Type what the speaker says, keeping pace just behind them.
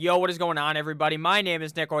Yo, what is going on, everybody? My name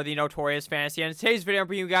is Nick, or the Notorious Fantasy, and in today's video, I'm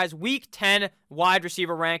bringing you guys Week 10 wide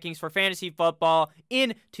receiver rankings for fantasy football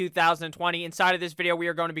in 2020. Inside of this video, we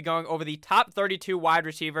are going to be going over the top 32 wide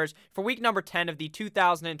receivers for week number 10 of the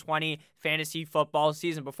 2020 fantasy football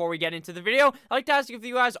season. Before we get into the video, I'd like to ask if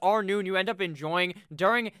you guys are new and you end up enjoying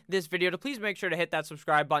during this video to please make sure to hit that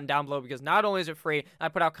subscribe button down below, because not only is it free, I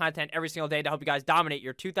put out content every single day to help you guys dominate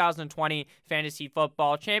your 2020 fantasy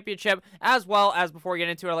football championship, as well as before we get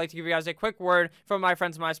into it, I'd like to give you guys a quick word from my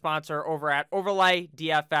friends and my sponsor over at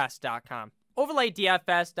OverlayDFS.com.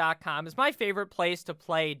 OverlayDFS.com is my favorite place to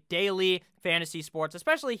play daily fantasy sports,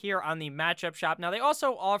 especially here on the matchup shop. Now, they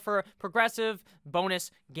also offer progressive bonus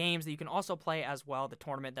games that you can also play as well, the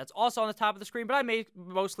tournament that's also on the top of the screen, but I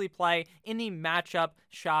mostly play in the matchup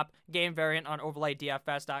shop game variant on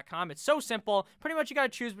OverlayDFS.com. It's so simple. Pretty much you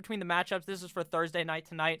got to choose between the matchups. This is for Thursday night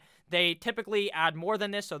tonight. They typically add more than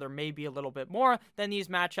this, so there may be a little bit more than these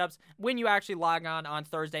matchups when you actually log on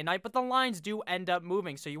Thursday night, but the lines do end up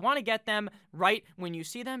moving, so you want to get them right when you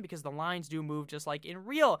see them, because the lines do move just like in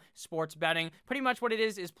real sports betting. Pretty much what it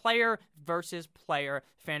is player versus player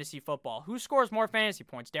fantasy football. Who scores more fantasy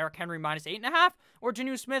points? Derrick Henry minus 8.5 or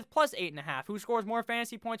Jonnu Smith plus 8.5? Who scores more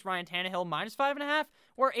fantasy points? Ryan Tannehill minus 5.5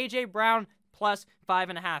 or A.J. Brown plus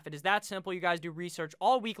 5.5. It is that simple. You guys do research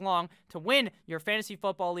all week long to win your fantasy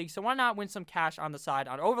football league, so why not win some cash on the side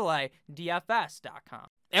on OverlayDFS.com.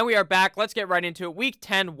 And we are back. Let's get right into it. Week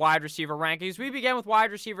 10 wide receiver rankings. We begin with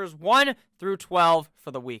wide receivers 1 through 12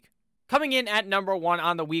 for the week. Coming in at number 1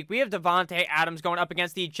 on the week, we have Davante Adams going up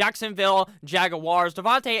against the Jacksonville Jaguars.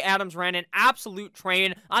 Davante Adams ran an absolute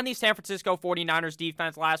train on the San Francisco 49ers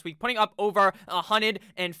defense last week, putting up over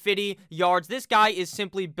 150 yards. This guy is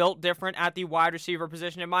simply built different at the wide receiver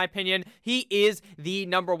position, in my opinion. He is the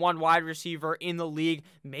number 1 wide receiver in the league.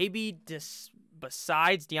 Maybe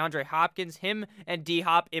besides DeAndre Hopkins, him and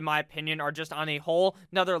D-Hop, in my opinion, are just on a whole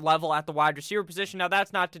another level at the wide receiver position. Now,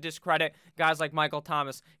 that's not to discredit guys like Michael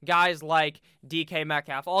Thomas, guys like DK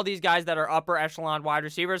Metcalf, all these guys that are upper echelon wide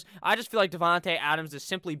receivers. I just feel like Davante Adams is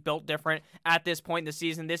simply built different at this point in the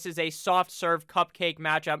season. This is a soft-serve cupcake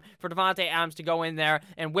matchup for Davante Adams to go in there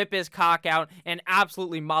and whip his cock out and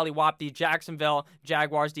absolutely mollywop the Jacksonville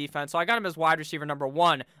Jaguars defense. So I got him as wide receiver number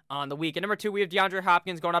 1 on the week. And number 2, we have DeAndre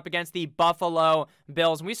Hopkins going up against the Buffalo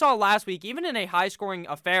Bills. And we saw last week, even in a high-scoring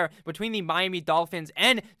affair between the Miami Dolphins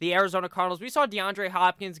and the Arizona Cardinals, we saw DeAndre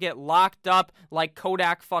Hopkins get locked up like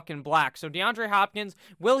Kodak fucking Black. So DeAndre Hopkins,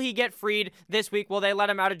 will he get freed this week? Will they let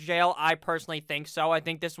him out of jail? I personally think so. I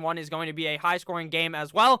think this one is going to be a high-scoring game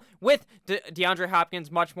as well, with DeAndre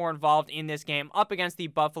Hopkins much more involved in this game up against the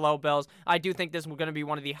Buffalo Bills. I do think this is going to be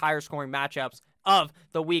one of the higher-scoring matchups of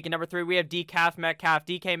the week. And number 3, we have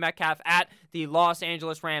DK Metcalf at the Los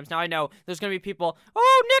Angeles Rams. Now, I know there's going to be people,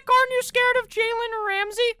 oh, Nick, aren't you scared of Jalen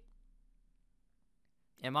Ramsey?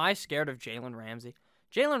 Am I scared of Jalen Ramsey?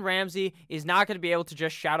 Jalen Ramsey is not going to be able to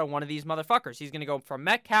just shadow one of these motherfuckers. He's going to go from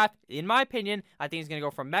Metcalf, in my opinion, I think he's going to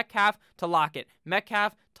go from Metcalf to Lockett.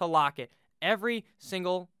 Metcalf to Lockett. Every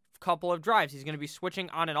single couple of drives, he's going to be switching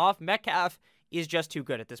on and off. Metcalf is just too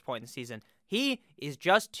good at this point in the season. He is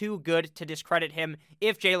just too good to discredit him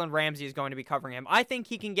if Jalen Ramsey is going to be covering him. I think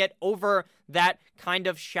he can get over that kind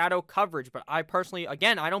of shadow coverage, but I personally,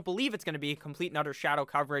 again, I don't believe it's going to be a complete and utter shadow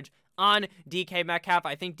coverage on DK Metcalf.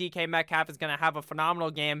 I think DK Metcalf is going to have a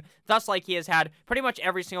phenomenal game, thus like he has had pretty much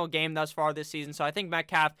every single game thus far this season. So I think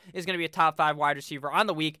Metcalf is going to be a top 5 wide receiver on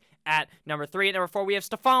the week at number 3. At number 4, we have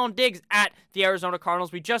Stephon Diggs at the Arizona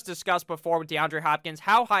Cardinals. We just discussed before with DeAndre Hopkins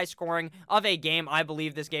how high scoring of a game I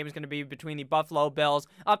believe this game is going to be between the Buffalo Bills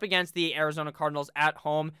up against the Arizona Cardinals at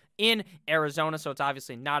home in Arizona, so it's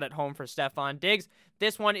obviously not at home for Stephon Diggs.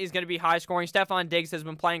 This one is going to be high scoring. Stephon Diggs has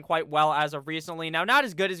been playing quite well as of recently. Now, not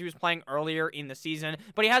as good as he was playing earlier in the season,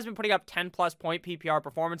 but he has been putting up 10-plus point PPR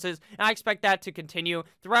performances, and I expect that to continue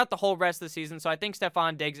throughout the whole rest of the season. So I think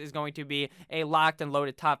Stephon Diggs is going to be a locked and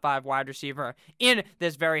loaded top 5 wide receiver in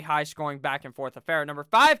this very high scoring back and forth affair. At number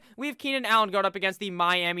 5, we have Keenan Allen going up against the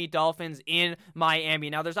Miami Dolphins in Miami.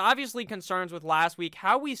 Now, there's obviously concerns with last week,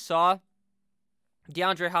 how we saw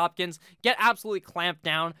DeAndre Hopkins get absolutely clamped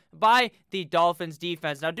down by the Dolphins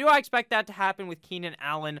defense. Now, do I expect that to happen with Keenan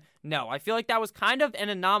Allen? No. I feel like that was kind of an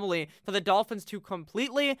anomaly for the Dolphins to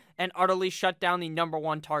completely and utterly shut down the number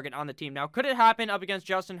 1 target on the team. Now, could it happen up against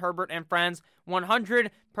Justin Herbert and friends?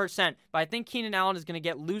 100%. But I think Keenan Allen is going to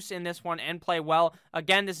get loose in this one and play well.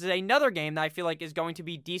 Again, this is another game that I feel like is going to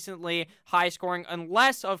be decently high scoring,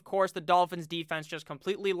 unless, of course, the Dolphins defense just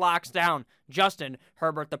completely locks down Justin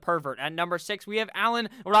Herbert the pervert. At number 6, we have Allen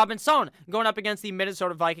Robinson going up against the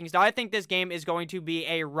Minnesota Vikings. Now, I think this game is going to be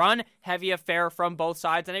a run-heavy affair from both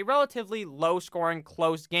sides, and a relatively low-scoring,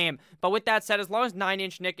 close game. But with that said, as long as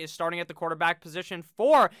 9-inch Nick is starting at the quarterback position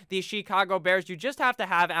for the Chicago Bears, you just have to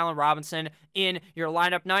have Allen Robinson in your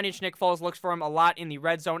lineup. 9-inch Nick Foles looks for him a lot in the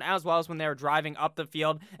red zone, as well as when they're driving up the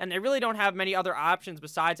field, and they really don't have many other options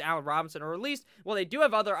besides Allen Robinson, or at least, well, they do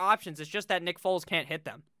have other options. It's just that Nick Foles can't hit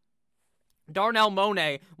them. Darnell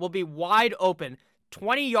Mooney will be wide open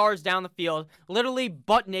 20 yards down the field, literally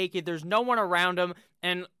butt naked. There's no one around him.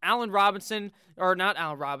 And Allen Robinson, or not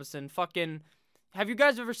Allen Robinson, have you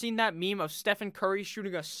guys ever seen that meme of Stephen Curry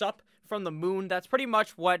shooting a sup from the moon? That's pretty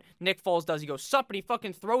much what Nick Foles does. He goes sup and he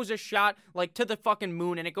fucking throws a shot like to the fucking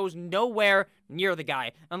moon, and it goes nowhere near the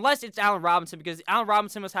guy. Unless it's Allen Robinson, because Allen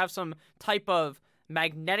Robinson must have some type of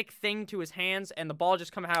magnetic thing to his hands, and the ball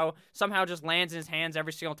just somehow just lands in his hands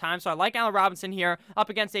every single time. So I like Allen Robinson here up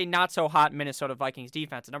against a not-so-hot Minnesota Vikings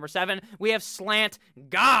defense. At number 7, we have slant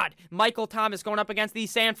god Michael Thomas going up against the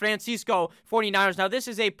San Francisco 49ers. Now, this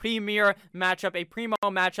is a premier matchup, a primo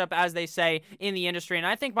matchup, as they say in the industry, and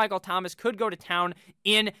I think Michael Thomas could go to town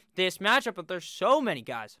in this matchup, but there's so many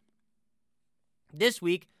guys this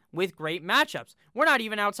week with great matchups. We're not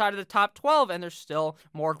even outside of the top 12, and there's still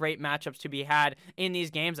more great matchups to be had in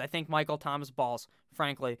these games. I think Michael Thomas balls,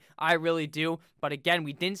 frankly. I really do. But again,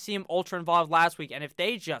 we didn't see him ultra involved last week, and if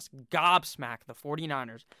they just gobsmack the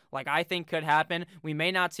 49ers, like I think could happen, we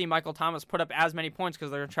may not see Michael Thomas put up as many points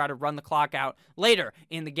because they're going to try to run the clock out later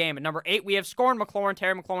in the game. At number 8, we have Scorin McLaurin,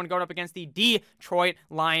 Terry McLaurin going up against the Detroit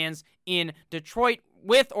Lions in Detroit,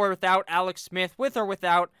 with or without Alex Smith, with or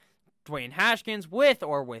without Dwayne Haskins, with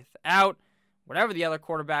or without whatever the other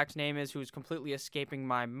quarterback's name is, who's completely escaping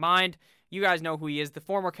my mind. You guys know who he is, the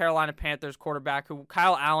former Carolina Panthers quarterback,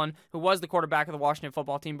 Kyle Allen, who was the quarterback of the Washington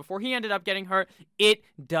football team before he ended up getting hurt. It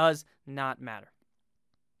does not matter.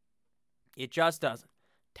 It just doesn't.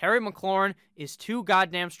 Terry McLaurin is too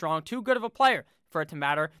goddamn strong, too good of a player for it to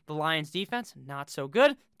matter. The Lions defense, not so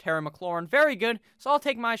good. Terry McLaurin, very good. So I'll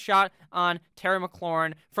take my shot on Terry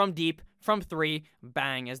McLaurin from deep, from 3,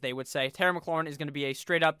 bang, as they would say. Terry McLaurin is going to be a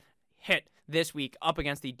straight-up hit this week up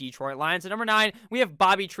against the Detroit Lions. At number 9, we have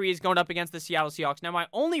Bobby Trees going up against the Seattle Seahawks. Now, my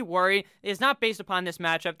only worry is not based upon this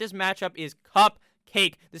matchup. This matchup is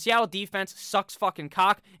cupcake. The Seattle defense sucks fucking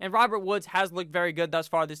cock, and Robert Woods has looked very good thus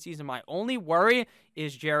far this season. My only worry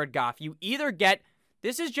is Jared Goff. You either get,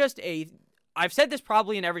 this is just I've said this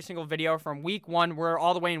probably in every single video from week 1, we're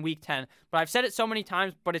all the way in week 10, but I've said it so many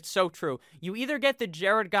times, but it's so true. You either get the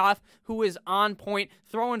Jared Goff who is on point,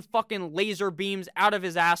 throwing fucking laser beams out of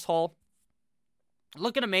his asshole,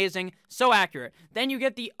 looking amazing, so accurate. Then you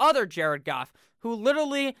get the other Jared Goff, who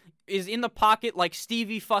literally is in the pocket like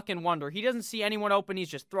Stevie fucking Wonder. He doesn't see anyone open. He's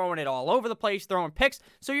just throwing it all over the place, throwing picks.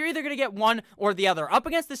 So you're either going to get one or the other. Up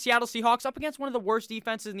against the Seattle Seahawks, up against one of the worst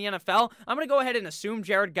defenses in the NFL, I'm going to go ahead and assume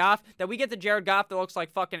Jared Goff, that we get the Jared Goff that looks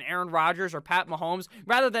like fucking Aaron Rodgers or Pat Mahomes,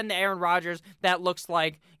 rather than the Aaron Rodgers that looks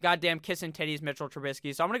like goddamn kissing titties Mitchell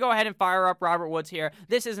Trubisky. So I'm going to go ahead and fire up Robert Woods here.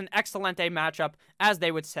 This is an excelente matchup, as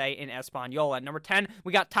they would say in Espanol. At number 10,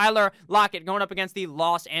 we got Tyler Lockett going up against the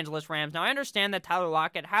Los Angeles Rams. Now, I understand that Tyler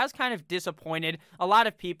Lockett has kind of disappointed a lot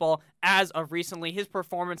of people as of recently. His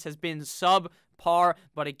performance has been subpar,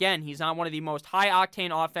 but again, he's on one of the most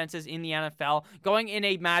high-octane offenses in the NFL, going in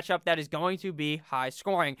a matchup that is going to be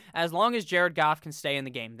high-scoring, as long as Jared Goff can stay in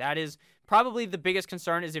the game. That is probably the biggest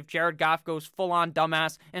concern, is if Jared Goff goes full-on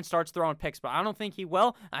dumbass and starts throwing picks, but I don't think he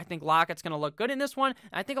will. I think Lockett's going to look good in this one.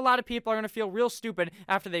 I think a lot of people are going to feel real stupid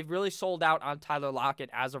after they've really sold out on Tyler Lockett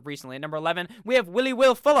as of recently. At number 11, we have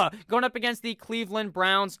Will Fuller going up against the Cleveland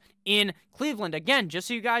Browns in Cleveland. Again, just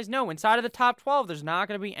so you guys know, inside of the top 12, there's not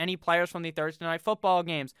going to be any players from the Thursday Night Football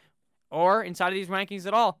games or inside of these rankings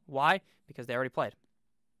at all. Why? Because they already played.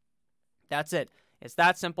 That's it. It's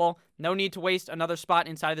that simple. No need to waste another spot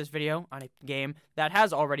inside of this video on a game that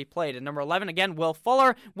has already played. At number 11, again, Will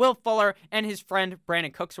Fuller. Will Fuller and his friend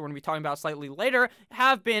Brandon Cooks, who we're going to be talking about slightly later,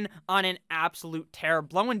 have been on an absolute tear,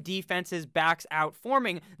 blowing defenses' backs out,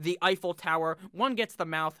 forming the Eiffel Tower. One gets the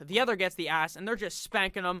mouth, the other gets the ass, and they're just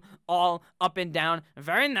spanking them all up and down.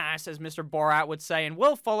 Very nice, as Mr. Borat would say. And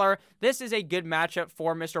Will Fuller, this is a good matchup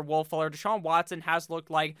for Mr. Will Fuller. Deshaun Watson has looked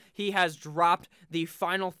like he has dropped the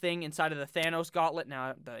final thing inside of the Thanos gauntlet.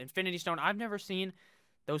 Now, the Infinity Stone, I've never seen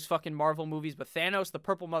those fucking Marvel movies, but Thanos, the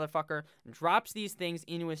purple motherfucker, drops these things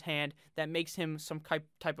into his hand that makes him some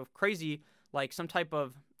type of crazy, like some type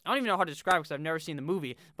of, I don't even know how to describe it because I've never seen the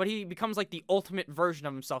movie, but he becomes like the ultimate version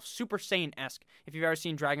of himself, Super Saiyan-esque. If you've ever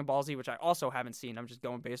seen Dragon Ball Z, which I also haven't seen, I'm just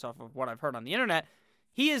going based off of what I've heard on the internet,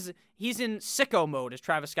 he's in sicko mode, as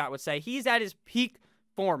Travis Scott would say. He's at his peak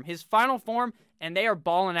form, his final form, and they are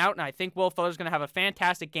balling out, and I think Will Fuller's going to have a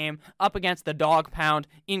fantastic game up against the dog pound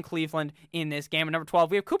in Cleveland in this game. At number 12,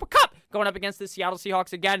 we have Cooper Kupp going up against the Seattle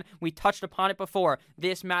Seahawks again. We touched upon it before.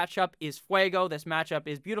 This matchup is fuego. This matchup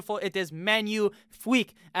is beautiful. It is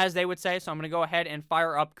magnifique, as they would say, so I'm going to go ahead and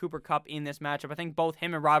fire up Cooper Kupp in this matchup. I think both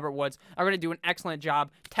him and Robert Woods are going to do an excellent job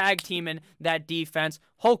tag teaming that defense.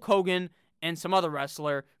 Hulk Hogan and some other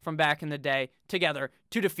wrestler from back in the day together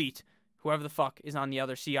to defeat whoever the fuck is on the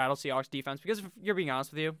other Seattle Seahawks defense. Because if you're being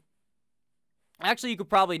honest with you, actually, you could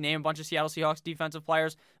probably name a bunch of Seattle Seahawks defensive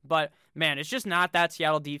players, but man, it's just not that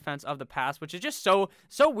Seattle defense of the past, which is just so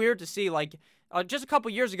weird to see. Like, just a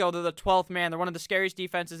couple years ago, they're the 12th man. They're one of the scariest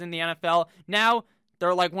defenses in the NFL. Now,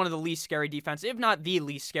 they're like one of the least scary defense, if not the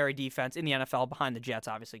least scary defense in the NFL behind the Jets,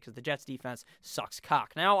 obviously, because the Jets defense sucks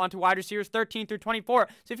cock. Now on to wide receivers 13 through 24.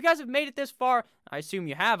 So if you guys have made it this far, I assume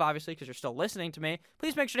you have, obviously, because you're still listening to me,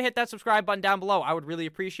 please make sure to hit that subscribe button down below. I would really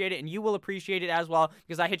appreciate it, and you will appreciate it as well,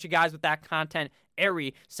 because I hit you guys with that content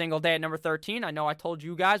every single day. At number 13, I know I told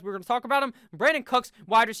you guys we were going to talk about him. Brandin Cooks,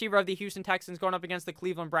 wide receiver of the Houston Texans, going up against the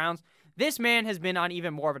Cleveland Browns. This man has been on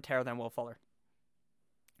even more of a tear than Will Fuller.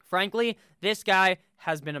 Frankly, this guy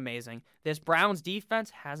has been amazing. This Browns defense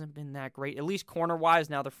hasn't been that great, at least corner-wise.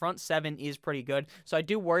 Now, the front seven is pretty good, so I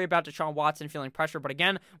do worry about Deshaun Watson feeling pressure. But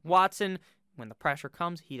again, Watson, when the pressure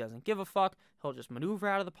comes, he doesn't give a fuck. He'll just maneuver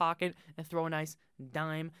out of the pocket and throw a nice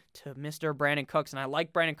dime to Mr. Brandin Cooks. And I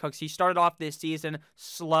like Brandin Cooks. He started off this season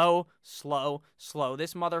slow.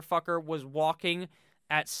 This motherfucker was walking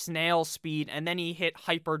at snail speed, and then he hit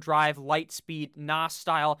hyperdrive, light speed, NOS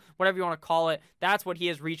style, whatever you want to call it. That's what he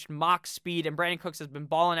has reached, Mach speed, and Brandin Cooks has been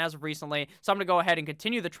balling as of recently. So I'm going to go ahead and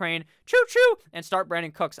continue the train, choo-choo, and start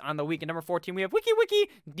Brandin Cooks on the week. At number 14, we have Wiki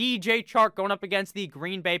DJ Chark going up against the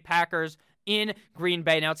Green Bay Packers in Green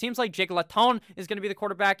Bay. Now, it seems like Jake Luton is going to be the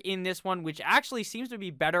quarterback in this one, which actually seems to be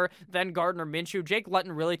better than Gardner Minshew. Jake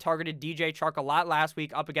Luton really targeted DJ Chark a lot last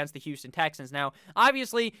week up against the Houston Texans. Now,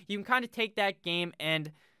 obviously, you can kind of take that game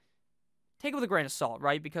and take it with a grain of salt,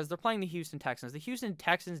 right? Because they're playing the Houston Texans. The Houston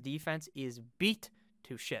Texans defense is beat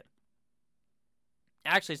to shit.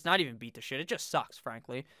 Actually, it's not even beat to shit. It just sucks,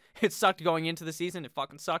 frankly. It sucked going into the season. It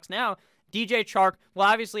fucking sucks now. DJ Chark will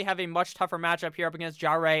obviously have a much tougher matchup here up against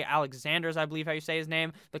Jaire Alexander, I believe how you say his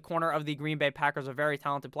name, the corner of the Green Bay Packers, a very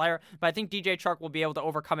talented player. But I think DJ Chark will be able to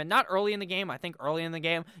overcome it. Not early in the game. I think early in the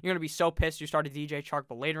game, you're going to be so pissed you started DJ Chark,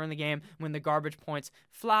 but later in the game, when the garbage points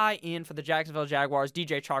fly in for the Jacksonville Jaguars,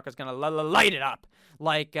 DJ Chark is going to light it up.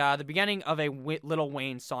 Like the beginning of a Lil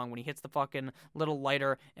Wayne song when he hits the fucking little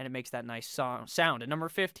lighter and it makes that nice sound. At number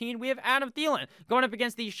 15, we have Adam Thielen going up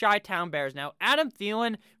against the Chi-Town Bears. Now, Adam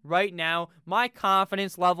Thielen right now, my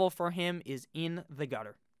confidence level for him is in the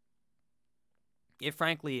gutter. It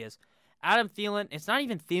frankly is. Adam Thielen, it's not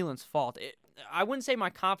even Thielen's fault. I wouldn't say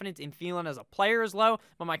my confidence in Thielen as a player is low,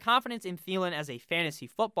 but my confidence in Thielen as a fantasy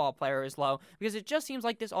football player is low because it just seems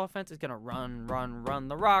like this offense is going to run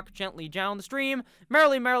the rock gently down the stream.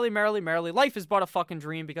 Merrily. Life is but a fucking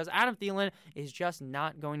dream because Adam Thielen is just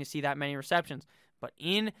not going to see that many receptions. But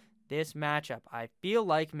in this matchup, I feel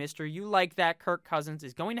like Mr. You Like That Kirk Cousins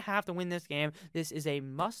is going to have to win this game. This is a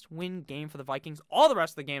must-win game for the Vikings. All the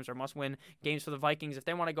rest of the games are must-win games for the Vikings if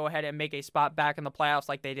they want to go ahead and make a spot back in the playoffs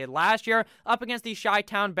like they did last year up against the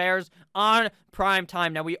Chi-Town Bears on prime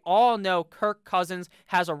time. Now, we all know Kirk Cousins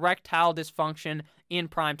has erectile dysfunction in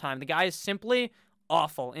prime time. The guy is simply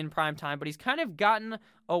awful in prime time, but he's kind of gotten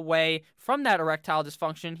away from that erectile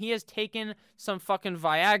dysfunction. He has taken some fucking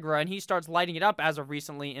Viagra and he starts lighting it up as of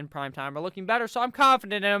recently in prime time. We're looking better, so I'm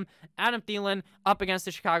confident in him. Adam Thielen up against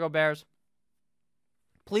the Chicago Bears.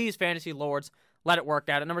 Please, fantasy lords, let it work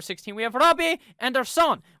out. At number 16, we have Robbie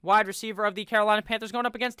Anderson, wide receiver of the Carolina Panthers, going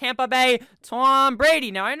up against Tampa Bay Tom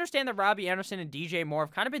Brady. Now, I understand that Robbie Anderson and DJ Moore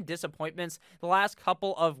have kind of been disappointments the last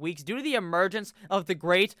couple of weeks due to the emergence of the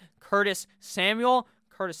great Curtis Samuel.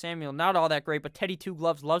 Curtis Samuel, not all that great, but Teddy Two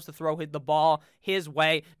Gloves loves to throw the ball his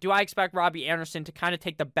way. Do I expect Robbie Anderson to kind of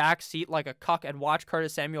take the back seat like a cuck and watch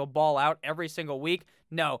Curtis Samuel ball out every single week?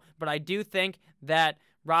 No, but I do think that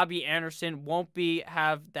Robbie Anderson won't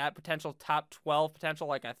have that potential top 12 potential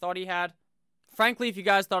like I thought he had. Frankly, if you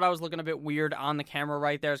guys thought I was looking a bit weird on the camera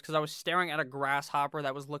right there, it's because I was staring at a grasshopper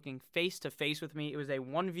that was looking face to face with me. It was a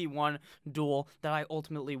 1v1 duel that I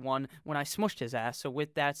ultimately won when I smushed his ass. So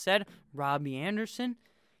with that said, Robbie Anderson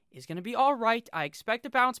is going to be all right. I expect a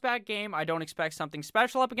bounce-back game. I don't expect something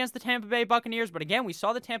special up against the Tampa Bay Buccaneers. But again, we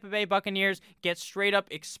saw the Tampa Bay Buccaneers get straight up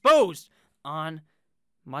exposed on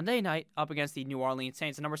Monday night up against the New Orleans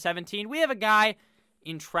Saints. At number 17, we have a guy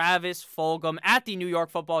in Travis Fulgham at the New York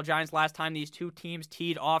Football Giants. Last time these two teams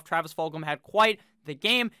teed off, Travis Fulgham had quite the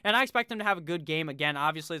game, and I expect him to have a good game again.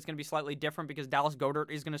 Obviously, it's going to be slightly different because Dallas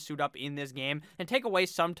Goedert is going to suit up in this game and take away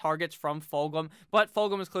some targets from Fulgham, but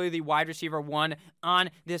Fulgham is clearly the wide receiver 1 on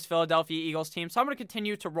this Philadelphia Eagles team, so I'm going to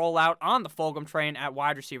continue to roll out on the Fulgham train at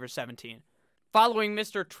wide receiver 17. Following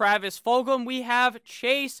Mr. Travis Fulgham, we have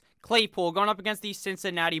Chase Claypool going up against the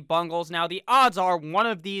Cincinnati Bengals. Now, the odds are one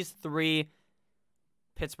of these 3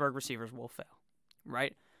 Pittsburgh receivers will fail,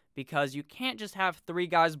 right? Because you can't just have 3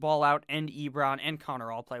 guys ball out and Ebron and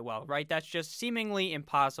Connor all play well, right? That's just seemingly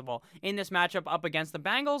impossible. In this matchup up against the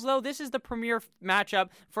Bengals, though, this is the premier matchup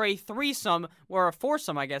for a threesome, or a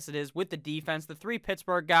foursome, I guess it is, with the defense. The 3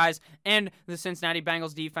 Pittsburgh guys and the Cincinnati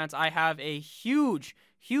Bengals defense. I have a huge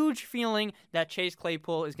feeling that Chase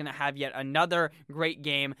Claypool is going to have yet another great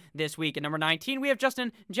game this week. At number 19, we have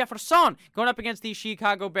Justin Jefferson going up against the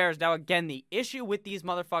Chicago Bears. Now, again, the issue with these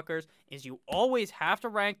motherfuckers is you always have to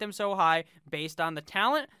rank them so high based on the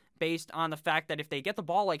talent, based on the fact that if they get the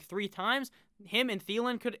ball like 3 times, him and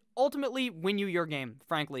Thielen could ultimately win you your game,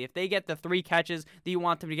 frankly. If they get the 3 catches that you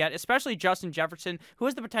want them to get, especially Justin Jefferson, who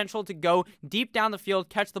has the potential to go deep down the field,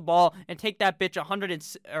 catch the ball, and take that bitch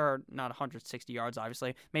not 160 yards,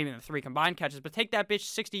 obviously, maybe in the 3 combined catches, but take that bitch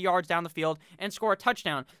 60 yards down the field and score a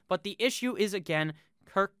touchdown. But the issue is, again,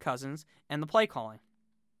 Kirk Cousins and the play calling.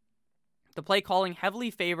 The play calling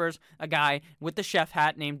heavily favors a guy with the chef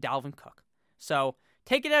hat named Dalvin Cook. So,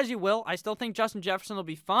 take it as you will. I still think Justin Jefferson will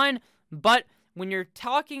be fine, but when you're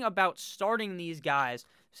talking about starting these guys,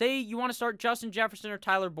 say you want to start Justin Jefferson or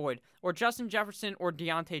Tyler Boyd, or Justin Jefferson or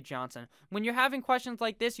Deontay Johnson. When you're having questions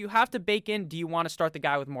like this, you have to bake in, do you want to start the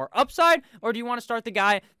guy with more upside, or do you want to start the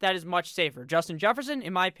guy that is much safer? Justin Jefferson,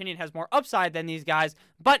 in my opinion, has more upside than these guys,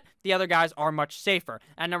 but the other guys are much safer.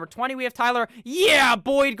 At number 20, we have Tyler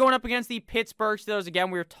Boyd going up against the Pittsburgh Steelers.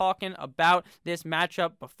 Again, we were talking about this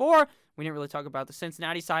matchup before. We didn't really talk about the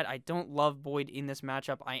Cincinnati side. I don't love Boyd in this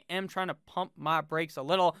matchup. I am trying to pump my brakes a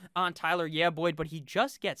little on Tyler Boyd, but he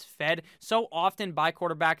just gets fed so often by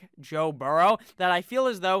quarterback Joe Burrow that I feel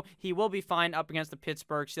as though he will be fine up against the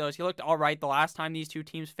Pittsburgh Steelers. He looked all right the last time these 2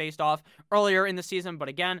 teams faced off earlier in the season, but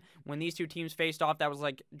again, when these 2 teams faced off, that was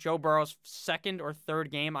like Joe Burrow's 2nd or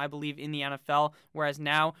 3rd game, I believe, in the NFL, whereas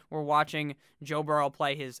now we're watching Joe Burrow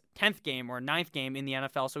play his 10th game or 9th game in the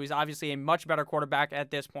NFL, so he's obviously a much better quarterback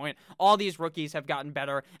at this point. All these rookies have gotten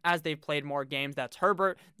better as they've played more games. That's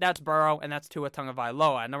Herbert, that's Burrow, and that's Tua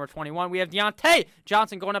Tagovailoa. At number 21, we have Deontay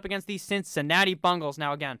Johnson going up against the Cincinnati Bengals.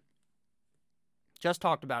 Now, again, just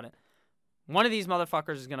talked about it. One of these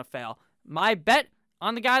motherfuckers is going to fail. My bet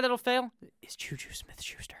on the guy that'll fail is Juju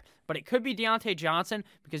Smith-Schuster. But it could be Deontay Johnson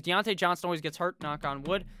because Deontay Johnson always gets hurt, knock on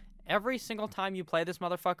wood. Every single time you play this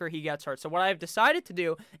motherfucker, he gets hurt. So what I've decided to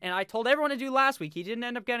do, and I told everyone to do last week, he didn't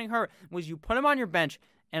end up getting hurt, was you put him on your bench,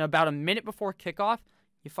 and about a minute before kickoff,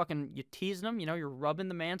 you teasing him, you're rubbing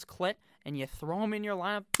the man's clit, and you throw him in your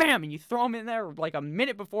lineup, bam, and you throw him in there like a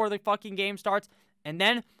minute before the fucking game starts, and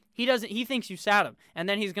then he thinks you sat him, and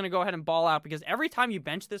then he's going to go ahead and ball out, because every time you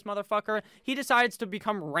bench this motherfucker, he decides to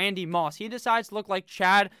become Randy Moss. He decides to look like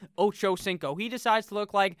Chad Ochocinco. He decides to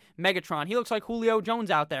look like Megatron. He looks like Julio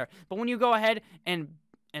Jones out there. But when you go ahead and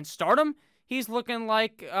start him, he's looking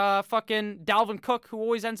like fucking Dalvin Cook, who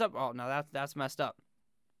always ends up... Oh, no, that's messed up.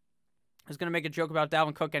 I was going to make a joke about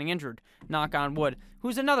Dalvin Cook getting injured, knock on wood.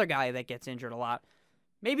 Who's another guy that gets injured a lot?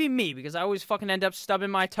 Maybe me, because I always fucking end up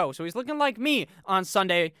stubbing my toe. So he's looking like me on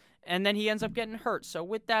Sunday, and then he ends up getting hurt. So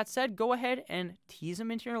with that said, go ahead and tease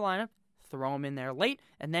him into your lineup, throw him in there late,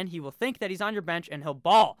 and then he will think that he's on your bench, and he'll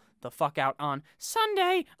ball the fuck out on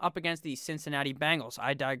Sunday up against the Cincinnati Bengals.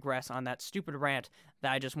 I digress on that stupid rant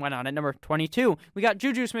that I just went on. At number 22, we got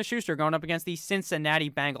Juju Smith-Schuster going up against the Cincinnati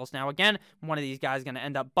Bengals. Now, again, one of these guys is going to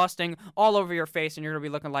end up busting all over your face, and you're going to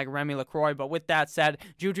be looking like Remy LaCroix. But with that said,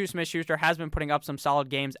 Juju Smith-Schuster has been putting up some solid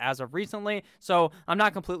games as of recently, so I'm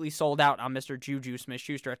not completely sold out on Mr. Juju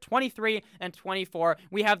Smith-Schuster. At 23 and 24,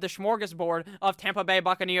 we have the smorgasbord of Tampa Bay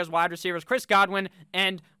Buccaneers wide receivers Chris Godwin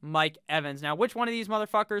and Mike Evans. Now, which one of these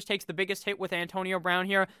motherfuckers takes the biggest hit with Antonio Brown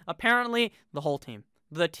here? Apparently, the whole team.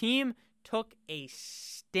 The team took a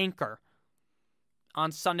stinker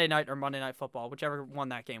on Sunday night or Monday Night Football, whichever one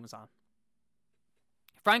that game was on.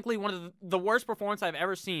 Frankly, one of the worst performances I've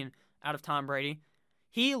ever seen out of Tom Brady.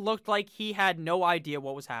 He looked like he had no idea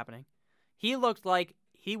what was happening. He looked like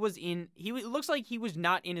it looks like he was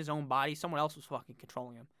not in his own body. Someone else was fucking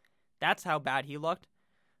controlling him. That's how bad he looked.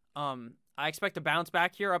 I expect to bounce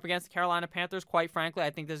back here up against the Carolina Panthers. Quite frankly,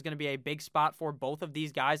 I think there's going to be a big spot for both of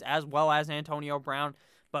these guys as well as Antonio Brown.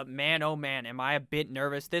 But man, oh man, am I a bit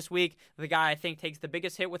nervous. This week, the guy I think takes the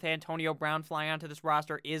biggest hit with Antonio Brown flying onto this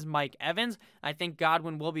roster is Mike Evans. I think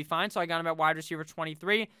Godwin will be fine, so I got him at wide receiver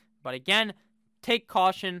 23. But again, take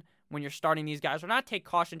caution when you're starting these guys, or not take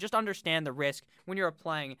caution, just understand the risk when you're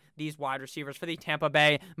playing these wide receivers for the Tampa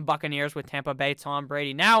Bay Buccaneers with Tampa Bay Tom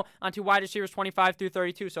Brady. Now, on to wide receivers 25 through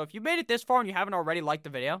 32. So if you made it this far and you haven't already liked the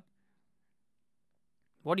video,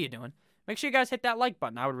 what are you doing? Make sure you guys hit that like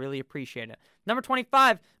button. I would really appreciate it. Number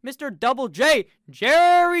 25, Mr. Double J,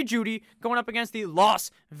 Jerry Jeudy, going up against the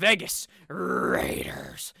Las Vegas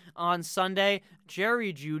Raiders. On Sunday,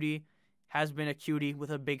 Jerry Jeudy has been a cutie with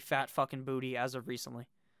a big fat fucking booty as of recently.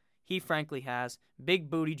 He frankly has. Big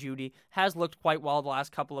booty Jeudy has looked quite well the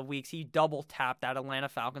last couple of weeks. He double tapped that Atlanta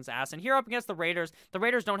Falcons ass. And here up against the Raiders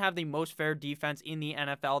don't have the most fair defense in the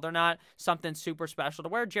NFL. They're not something super special to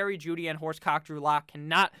where Jerry Jeudy and Horsecock Drew Lock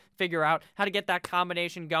cannot figure out how to get that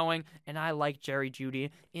combination going. And I like Jerry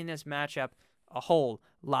Jeudy in this matchup a whole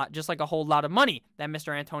lot, just like a whole lot of money that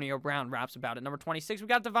Mr. Antonio Brown raps about it. Number 26, we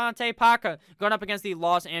got Devontae Parker going up against the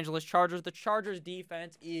Los Angeles Chargers. The Chargers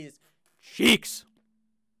defense is cheeks.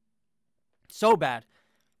 So bad.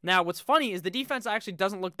 Now, what's funny is the defense actually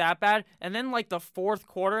doesn't look that bad. And then, like, the fourth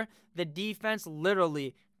quarter, the defense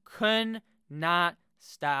literally could not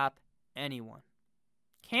stop anyone.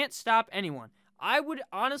 Can't stop anyone. I would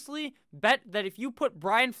honestly bet that if you put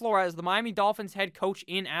Brian Flores, the Miami Dolphins head coach,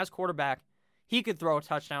 in as quarterback, he could throw a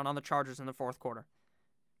touchdown on the Chargers in the fourth quarter.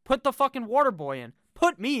 Put the fucking water boy in.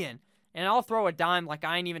 Put me in. And I'll throw a dime like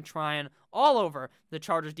I ain't even trying all over the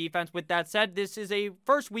Chargers defense. With that said, this is a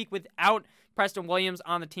first week without Preston Williams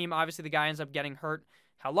on the team. Obviously, the guy ends up getting hurt.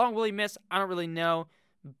 How long will he miss? I don't really know.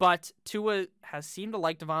 But Tua has seemed to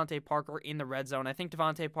like Devontae Parker in the red zone. I think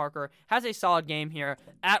Devontae Parker has a solid game here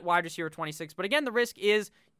at wide receiver 26. But again, the risk is